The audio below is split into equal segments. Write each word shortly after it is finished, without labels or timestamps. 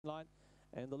Moonlight.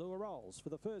 And the lure rolls for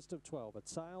the first of 12 at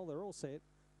sail. They're all set.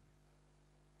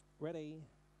 Ready.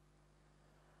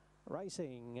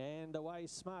 Racing and away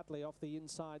smartly off the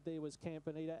inside there was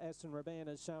Campanita. Aston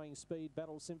Rabanna showing speed.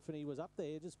 Battle Symphony was up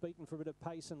there, just beaten for a bit of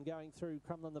pace and going through.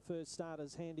 Crumlin the first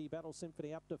starters handy. Battle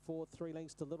Symphony up to fourth, 3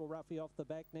 lengths to Little Ruffy off the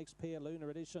back. Next pair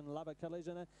Lunar Edition, Lover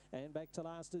Collision, and back to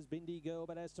last is Bindi Girl.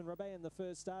 But Aston Rabanna, the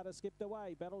first starter, skipped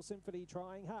away. Battle Symphony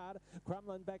trying hard.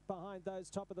 Crumlin back behind those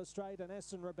top of the straight, and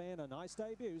Aston Rabanna, nice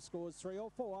debut, scores 3 or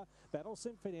 4. Battle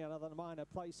Symphony, another minor,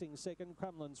 placing second.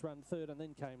 Crumlin's run third, and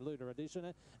then came Lunar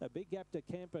Edition. A big gap to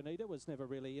Campanita, was never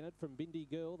really in it from Bindi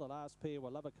Girl. The last pair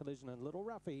were Lover Collision and Little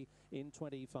Ruffy in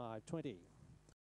 25.20.